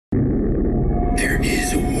There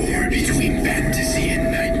is a war between fantasy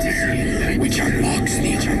and nightmare, which unlocks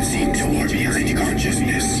the unseen door behind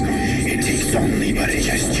consciousness. It takes only but a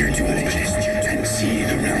gesture to open it and see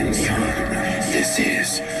the realm beyond. This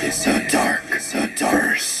is the dark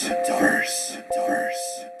verse.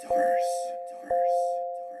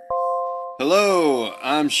 Hello,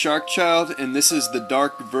 I'm Sharkchild, and this is The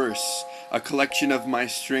Dark Verse, a collection of my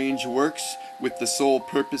strange works with the sole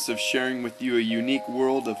purpose of sharing with you a unique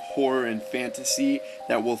world of horror and fantasy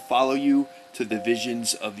that will follow you to the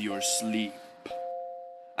visions of your sleep.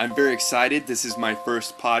 I'm very excited. This is my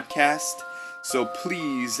first podcast, so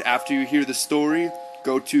please, after you hear the story,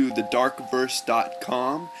 go to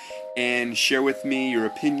thedarkverse.com and share with me your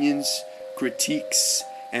opinions, critiques,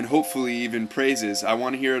 and hopefully even praises. I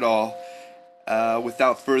want to hear it all.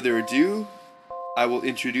 Without further ado, I will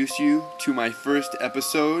introduce you to my first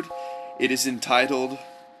episode. It is entitled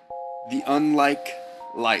The Unlike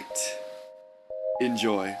Light.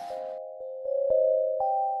 Enjoy.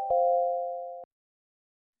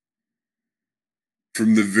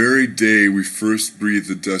 From the very day we first breathed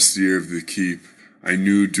the dusty air of the keep, I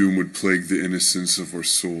knew doom would plague the innocence of our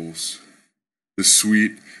souls. The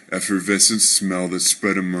sweet, effervescent smell that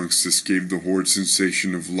spread amongst us gave the horrid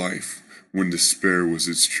sensation of life, when despair was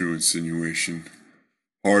its true insinuation.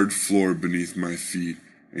 Hard floor beneath my feet,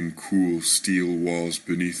 and cool steel walls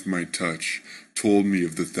beneath my touch, told me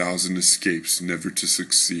of the thousand escapes never to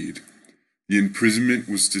succeed. The imprisonment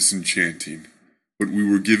was disenchanting, but we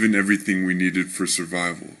were given everything we needed for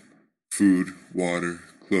survival: food, water,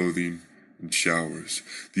 clothing, and showers.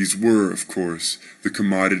 These were, of course, the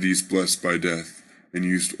commodities blessed by death, and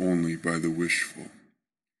used only by the wishful.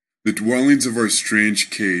 The dwellings of our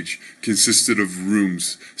strange cage consisted of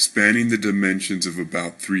rooms spanning the dimensions of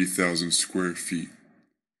about 3,000 square feet.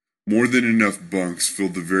 More than enough bunks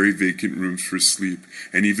filled the very vacant rooms for sleep,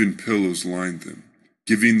 and even pillows lined them,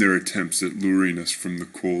 giving their attempts at luring us from the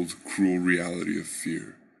cold, cruel reality of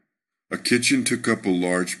fear. A kitchen took up a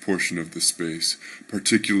large portion of the space,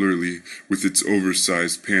 particularly with its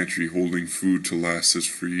oversized pantry holding food to last us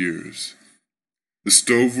for years. The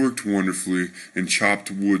stove worked wonderfully, and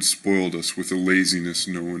chopped wood spoiled us with a laziness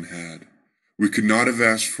no one had. We could not have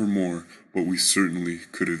asked for more, but we certainly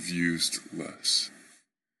could have used less.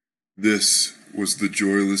 This was the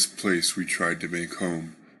joyless place we tried to make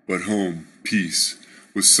home, but home, peace,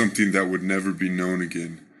 was something that would never be known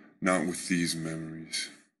again, not with these memories.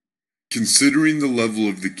 Considering the level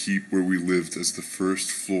of the keep where we lived as the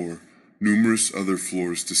first floor, numerous other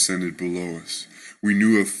floors descended below us. We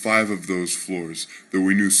knew of 5 of those floors, though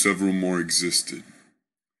we knew several more existed.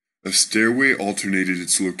 A stairway alternated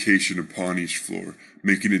its location upon each floor,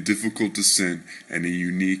 making a difficult descent and a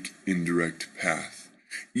unique indirect path.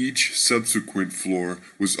 Each subsequent floor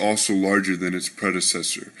was also larger than its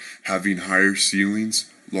predecessor, having higher ceilings,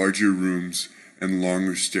 larger rooms, and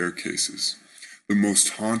longer staircases. The most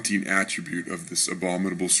haunting attribute of this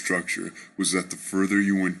abominable structure was that the further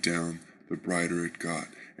you went down, the brighter it got.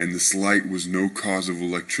 And this light was no cause of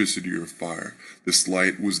electricity or fire. This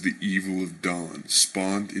light was the evil of dawn,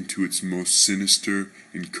 spawned into its most sinister,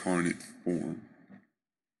 incarnate form.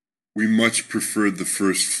 We much preferred the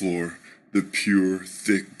first floor, the pure,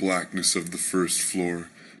 thick blackness of the first floor.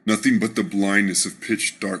 Nothing but the blindness of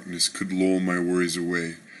pitch darkness could lull my worries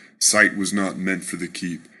away. Sight was not meant for the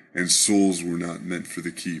keep, and souls were not meant for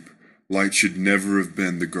the keep. Light should never have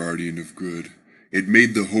been the guardian of good. It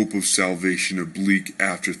made the hope of salvation a bleak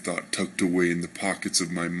afterthought tucked away in the pockets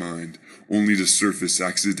of my mind, only to surface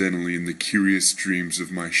accidentally in the curious dreams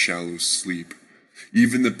of my shallow sleep.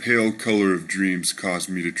 Even the pale color of dreams caused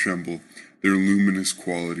me to tremble, their luminous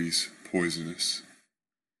qualities poisonous.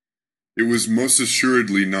 It was most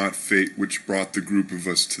assuredly not fate which brought the group of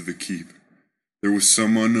us to the keep. There was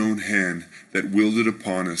some unknown hand that willed it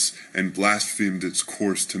upon us and blasphemed its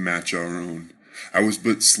course to match our own. I was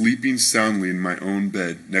but sleeping soundly in my own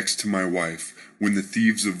bed next to my wife when the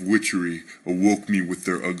thieves of witchery awoke me with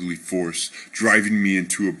their ugly force, driving me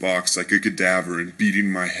into a box like a cadaver and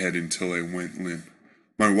beating my head until I went limp.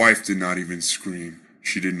 My wife did not even scream.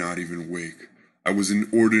 She did not even wake. I was an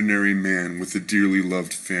ordinary man with a dearly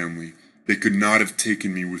loved family. They could not have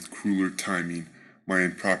taken me with crueler timing. My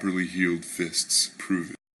improperly healed fists prove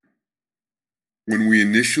it. When we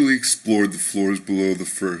initially explored the floors below the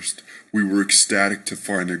first, we were ecstatic to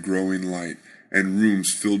find a growing light, and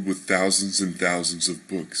rooms filled with thousands and thousands of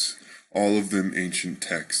books, all of them ancient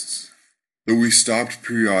texts. Though we stopped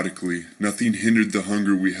periodically, nothing hindered the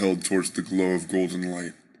hunger we held towards the glow of golden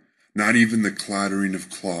light. Not even the clattering of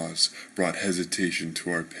claws brought hesitation to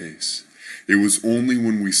our pace. It was only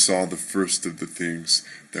when we saw the first of the things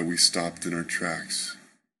that we stopped in our tracks.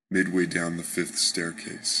 midway down the 5th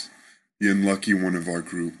staircase. The unlucky one of our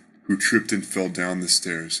group, who tripped and fell down the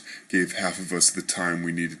stairs, gave half of us the time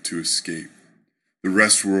we needed to escape. The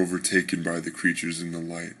rest were overtaken by the creatures in the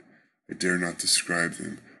light. I dare not describe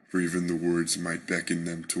them, for even the words might beckon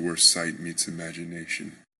them to where sight meets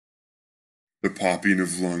imagination. The popping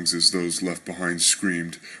of lungs as those left behind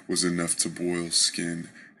screamed was enough to boil skin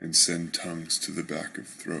and send tongues to the back of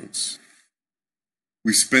throats.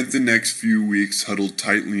 We spent the next few weeks huddled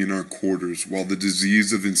tightly in our quarters while the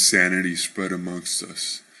disease of insanity spread amongst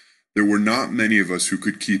us. There were not many of us who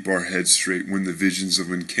could keep our heads straight when the visions of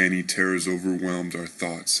uncanny terrors overwhelmed our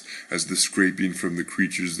thoughts as the scraping from the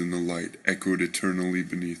creatures in the light echoed eternally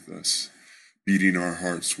beneath us, beating our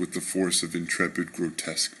hearts with the force of intrepid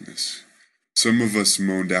grotesqueness. Some of us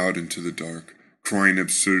moaned out into the dark, crying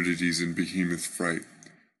absurdities in behemoth fright.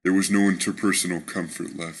 There was no interpersonal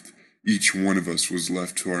comfort left. Each one of us was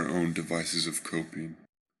left to our own devices of coping.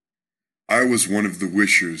 I was one of the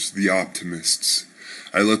wishers, the optimists.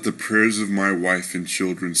 I let the prayers of my wife and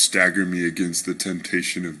children stagger me against the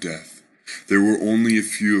temptation of death. There were only a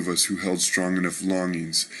few of us who held strong enough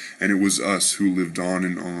longings, and it was us who lived on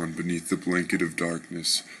and on beneath the blanket of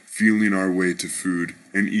darkness, feeling our way to food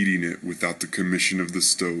and eating it without the commission of the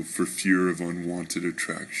stove for fear of unwanted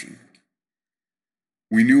attraction.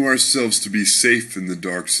 We knew ourselves to be safe in the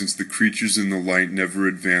dark since the creatures in the light never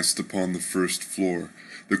advanced upon the 1st floor.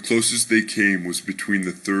 The closest they came was between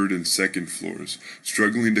the 3rd and 2nd floors,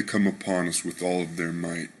 struggling to come upon us with all of their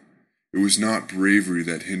might. It was not bravery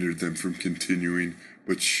that hindered them from continuing,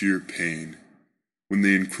 but sheer pain. When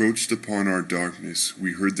they encroached upon our darkness,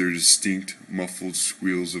 we heard their distinct, muffled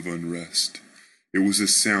squeals of unrest. It was a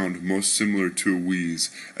sound most similar to a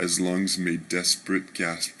wheeze as lungs made desperate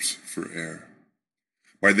gasps for air.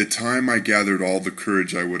 By the time I gathered all the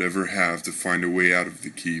courage I would ever have to find a way out of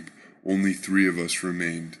the keep, only 3 of us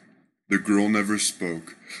remained. The girl never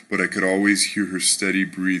spoke, but I could always hear her steady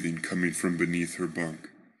breathing coming from beneath her bunk.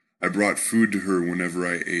 I brought food to her whenever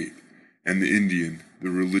I ate, and the Indian,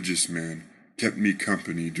 the religious man, kept me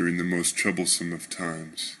company during the most troublesome of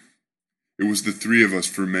times. It was the 3 of us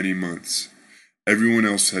for many months. Everyone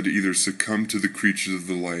else had either succumbed to the creatures of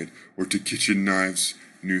the light or to kitchen knives,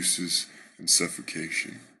 nooses, and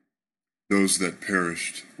suffocation. Those that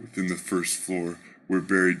perished within the 1st floor were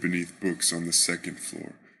buried beneath books on the 2nd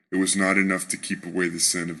floor. It was not enough to keep away the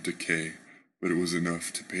scent of decay, but it was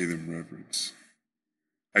enough to pay them reverence.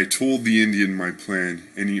 I told the Indian my plan,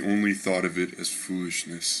 and he only thought of it as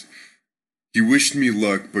foolishness. He wished me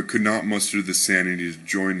luck, but could not muster the sanity to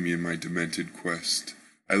join me in my demented quest.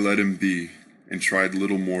 I let him be, and tried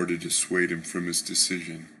little more to dissuade him from his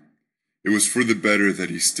decision. It was for the better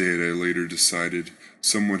that he stayed, I later decided.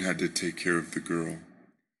 Someone had to take care of the girl.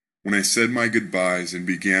 When I said my goodbyes and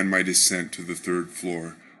began my descent to the 3rd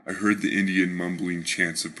floor, I heard the Indian mumbling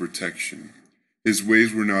chants of protection. His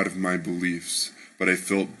ways were not of my beliefs, but I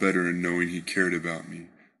felt better in knowing he cared about me.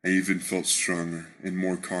 I even felt stronger and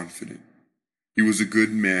more confident. He was a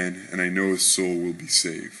good man, and I know his soul will be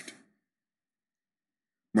saved.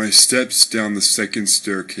 My steps down the 2nd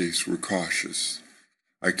staircase were cautious.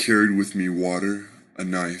 I carried with me water, a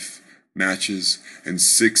knife, matches, and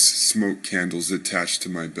 6 smoke candles attached to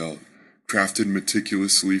my belt, crafted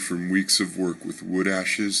meticulously from weeks of work with wood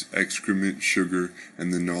ashes, excrement, sugar,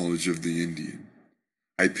 and the knowledge of the Indian.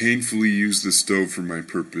 I painfully used the stove for my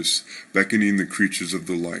purpose, beckoning the creatures of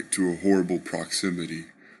the light to a horrible proximity,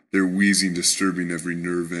 their wheezing disturbing every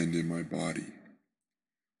nerve end in my body.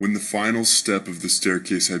 When the final step of the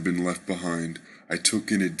staircase had been left behind, I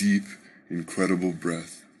took in a deep, incredible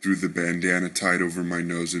breath through the bandana tied over my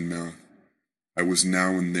nose and mouth. I was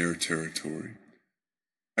now in their territory.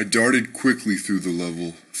 I darted quickly through the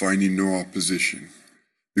level, finding no opposition.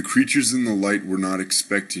 The creatures in the light were not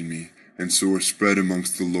expecting me, and so were spread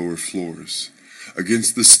amongst the lower floors.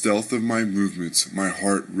 Against the stealth of my movements, my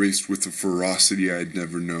heart raced with a ferocity I had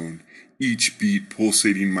never known, each beat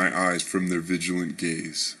pulsating my eyes from their vigilant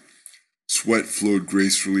gaze. Sweat flowed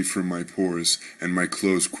gracefully from my pores, and my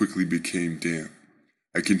clothes quickly became damp.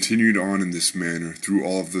 I continued on in this manner through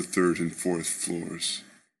all of the 3rd and 4th floors.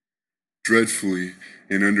 Dreadfully,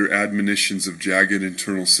 and under admonitions of jagged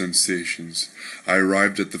internal sensations, I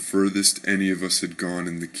arrived at the furthest any of us had gone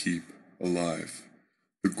in the keep, alive.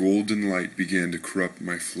 The golden light began to corrupt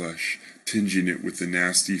my flesh, tinging it with the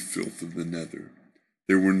nasty filth of the nether.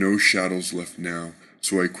 There were no shadows left now,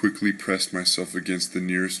 so I quickly pressed myself against the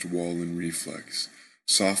nearest wall in reflex.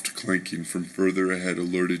 Soft clanking from further ahead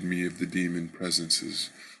alerted me of the demon presences.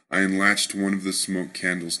 I unlatched one of the smoke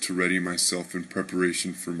candles to ready myself in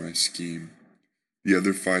preparation for my scheme. The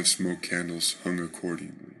other 5 smoke candles hung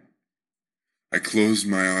accordingly. I closed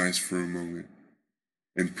my eyes for a moment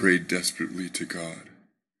and prayed desperately to God,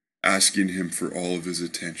 asking Him for all of His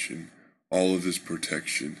attention, all of His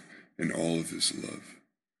protection, and all of His love.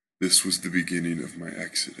 This was the beginning of my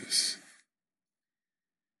exodus.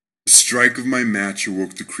 The strike of my match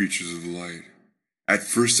awoke the creatures of the light. At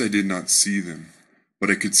first I did not see them, but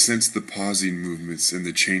I could sense the pausing movements and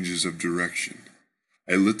the changes of direction.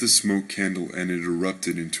 I lit the smoke candle and it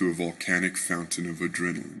erupted into a volcanic fountain of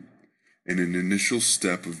adrenaline. In an initial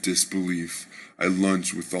step of disbelief, I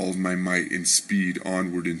lunged with all of my might and speed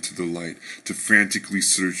onward into the light to frantically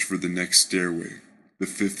search for the next stairway, the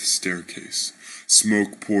fifth staircase.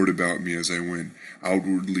 Smoke poured about me as I went,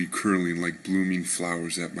 outwardly curling like blooming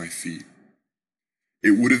flowers at my feet.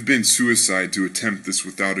 It would have been suicide to attempt this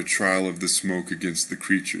without a trial of the smoke against the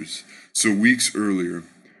creatures, so weeks earlier,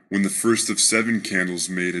 when the first of 7 candles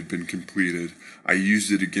made had been completed, I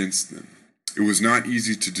used it against them. It was not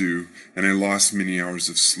easy to do, and I lost many hours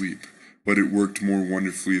of sleep, but it worked more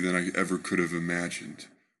wonderfully than I ever could have imagined.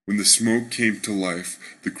 When the smoke came to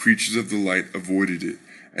life, the creatures of the light avoided it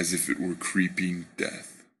as if it were creeping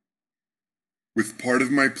death. With part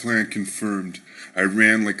of my plan confirmed, I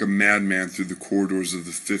ran like a madman through the corridors of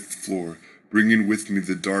the 5th floor, bringing with me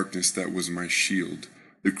the darkness that was my shield.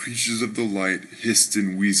 The creatures of the light hissed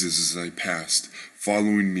and wheezed as I passed,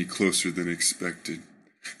 following me closer than expected.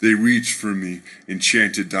 They reached for me in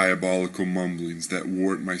chanted diabolical mumblings that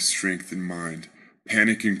warped my strength and mind.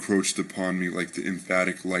 Panic encroached upon me like the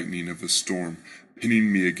emphatic lightning of a storm,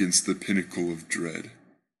 pinning me against the pinnacle of dread.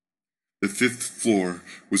 The 5th floor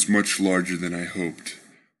was much larger than I hoped,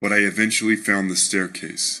 but I eventually found the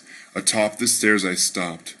staircase. Atop the stairs I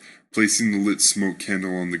stopped, placing the lit smoke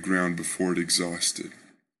candle on the ground before it exhausted,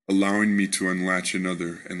 allowing me to unlatch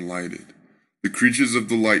another and light it. The creatures of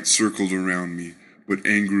the light circled around me, but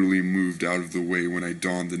angrily moved out of the way when I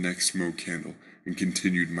donned the next smoke candle and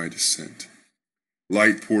continued my descent.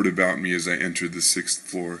 Light poured about me as I entered the 6th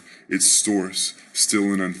floor, its source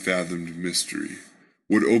still an unfathomed mystery.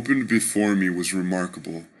 What opened before me was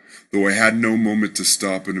remarkable, though I had no moment to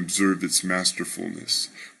stop and observe its masterfulness.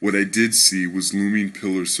 What I did see was looming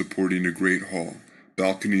pillars supporting a great hall,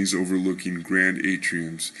 balconies overlooking grand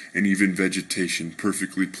atriums, and even vegetation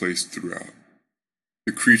perfectly placed throughout.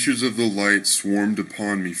 The creatures of the light swarmed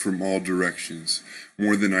upon me from all directions,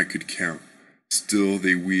 more than I could count. Still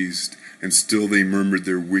they wheezed, and still they murmured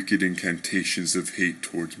their wicked incantations of hate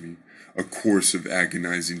towards me, a course of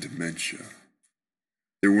agonizing dementia.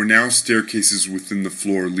 There were now staircases within the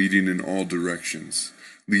floor leading in all directions,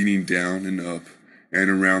 leading down and up, and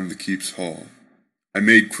around the keep's hall. I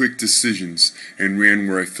made quick decisions, and ran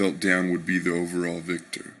where I felt down would be the overall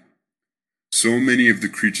victor. So many of the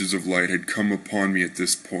creatures of light had come upon me at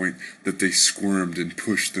this point that they squirmed and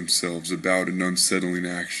pushed themselves about in unsettling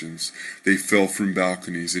actions. They fell from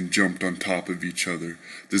balconies and jumped on top of each other,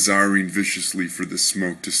 desiring viciously for the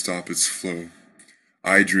smoke to stop its flow.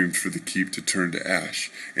 I dreamed for the keep to turn to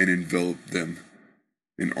ash and envelop them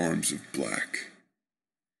in arms of black.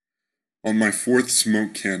 On my 4th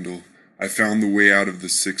smoke candle, I found the way out of the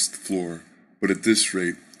 6th floor, but at this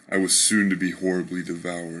rate, I was soon to be horribly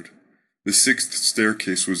devoured. The 6th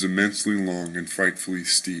staircase was immensely long and frightfully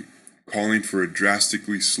steep, calling for a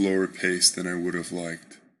drastically slower pace than I would have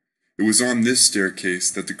liked. It was on this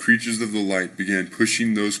staircase that the creatures of the light began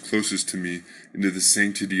pushing those closest to me into the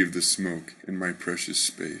sanctity of the smoke in my precious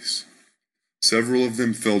space. Several of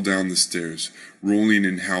them fell down the stairs, rolling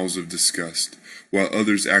in howls of disgust, while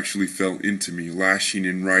others actually fell into me, lashing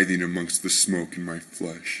and writhing amongst the smoke in my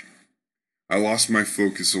flesh. I lost my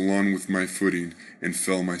focus along with my footing and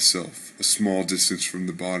fell myself, a small distance from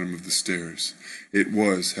the bottom of the stairs. It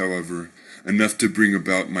was, however, enough to bring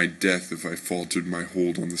about my death if I faltered my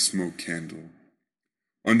hold on the smoke candle.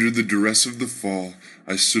 Under the duress of the fall,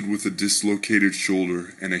 I stood with a dislocated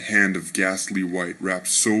shoulder and a hand of ghastly white wrapped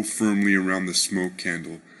so firmly around the smoke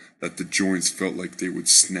candle that the joints felt like they would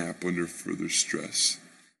snap under further stress.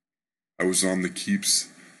 I was on the keep's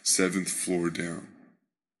 7th floor down.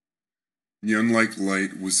 The unlike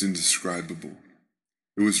light was indescribable.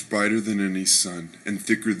 It was brighter than any sun, and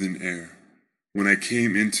thicker than air. When I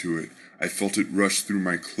came into it, I felt it rush through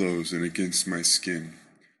my clothes and against my skin.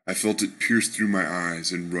 I felt it pierce through my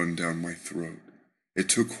eyes and run down my throat. It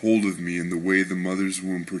took hold of me in the way the mother's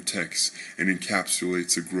womb protects and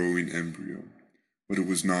encapsulates a growing embryo. But it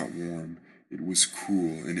was not warm. It was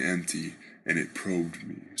cool and empty, and it probed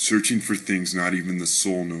me, searching for things not even the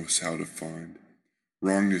soul knows how to find.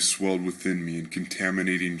 Wrongness swelled within me in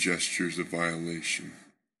contaminating gestures of violation.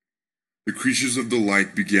 The creatures of the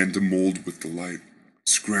light began to mold with the light,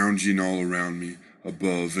 scrounging all around me,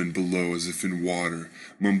 above and below as if in water,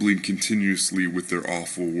 mumbling continuously with their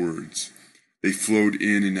awful words. They flowed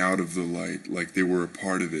in and out of the light like they were a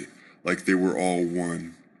part of it, like they were all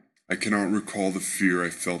one. I cannot recall the fear I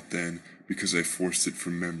felt then because I forced it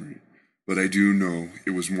from memory, but I do know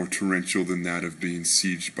it was more torrential than that of being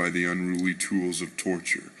sieged by the unruly tools of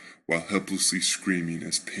torture, while helplessly screaming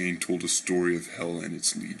as pain told a story of hell and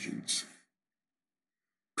its legions.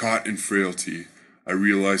 Caught in frailty, I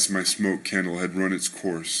realized my smoke candle had run its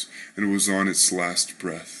course and was on its last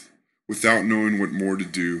breath. Without knowing what more to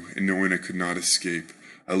do, and knowing I could not escape,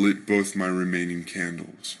 I lit both my remaining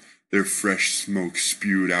candles. Their fresh smoke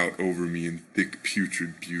spewed out over me in thick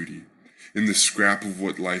putrid beauty. In the scrap of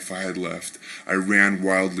what life I had left, I ran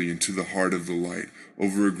wildly into the heart of the light,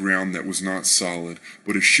 over a ground that was not solid,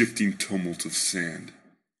 but a shifting tumult of sand.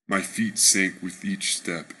 My feet sank with each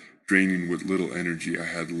step, draining what little energy I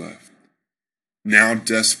had left. Now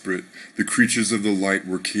desperate, the creatures of the light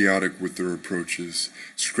were chaotic with their approaches,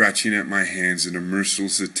 scratching at my hands in a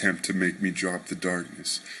merciless attempt to make me drop the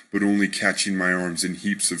darkness, but only catching my arms in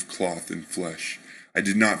heaps of cloth and flesh. I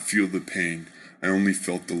did not feel the pain. I only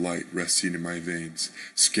felt the light resting in my veins,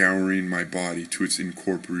 scouring my body to its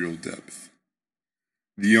incorporeal depth.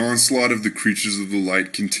 The onslaught of the creatures of the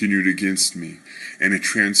light continued against me, and a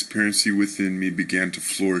transparency within me began to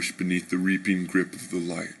flourish beneath the reaping grip of the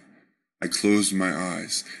light. I closed my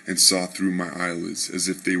eyes and saw through my eyelids as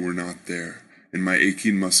if they were not there, and my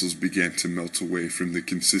aching muscles began to melt away from the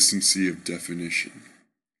consistency of definition.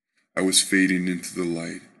 I was fading into the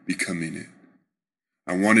light, becoming it.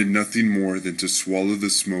 I wanted nothing more than to swallow the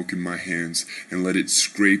smoke in my hands and let it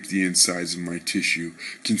scrape the insides of my tissue,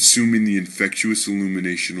 consuming the infectious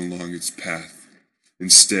illumination along its path.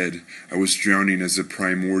 Instead, I was drowning as a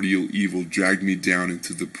primordial evil dragged me down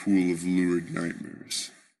into the pool of lurid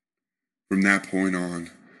nightmares. From that point on,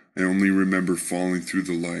 I only remember falling through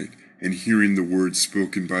the light and hearing the words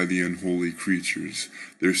spoken by the unholy creatures.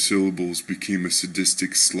 Their syllables became a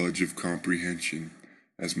sadistic sludge of comprehension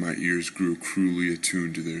as my ears grew cruelly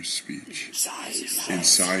attuned to their speech.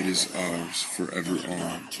 Inside is ours, forever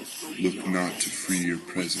on. Look not to free your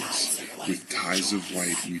presence. With ties of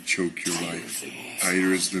white we choke your life.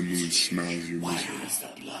 Tighter as the moon smiles your misery.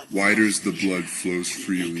 Wider as the blood flows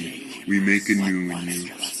freely. We make anew in you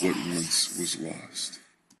what once was lost.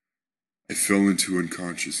 I fell into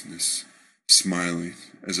unconsciousness, smiling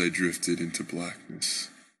as I drifted into blackness.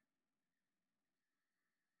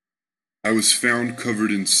 I was found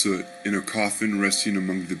covered in soot, in a coffin resting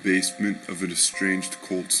among the basement of an estranged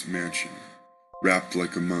colt's mansion, wrapped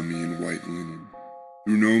like a mummy in white linen.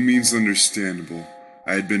 Through no means understandable,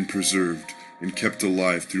 I had been preserved and kept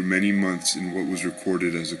alive through many months in what was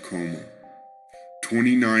recorded as a coma.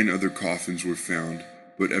 29 other coffins were found,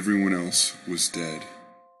 but everyone else was dead.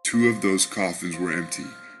 2 of those coffins were empty,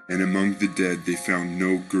 and among the dead they found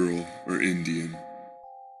no girl or Indian.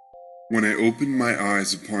 When I opened my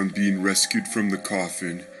eyes upon being rescued from the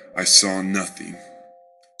coffin, I saw nothing.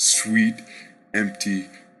 Sweet, empty,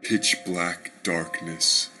 pitch-black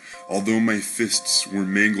darkness. Although my fists were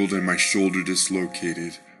mangled and my shoulder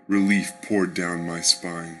dislocated, relief poured down my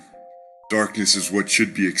spine. Darkness is what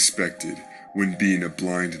should be expected when being a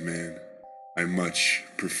blind man. I much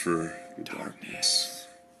prefer the darkness.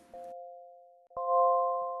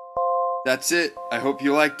 That's it. I hope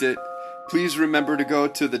you liked it. Please remember to go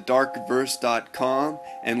to thedarkverse.com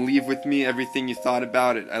and leave with me everything you thought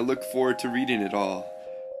about it. I look forward to reading it all.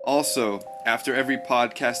 Also, after every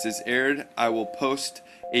podcast is aired, I will post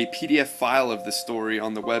a PDF file of the story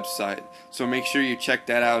on the website, so make sure you check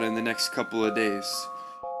that out in the next couple of days.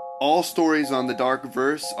 All stories on the Dark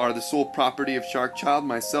Verse are the sole property of Sharkchild,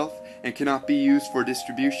 myself, and cannot be used for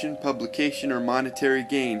distribution, publication, or monetary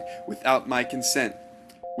gain without my consent.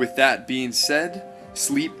 With that being said,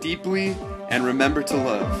 sleep deeply and remember to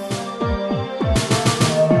love.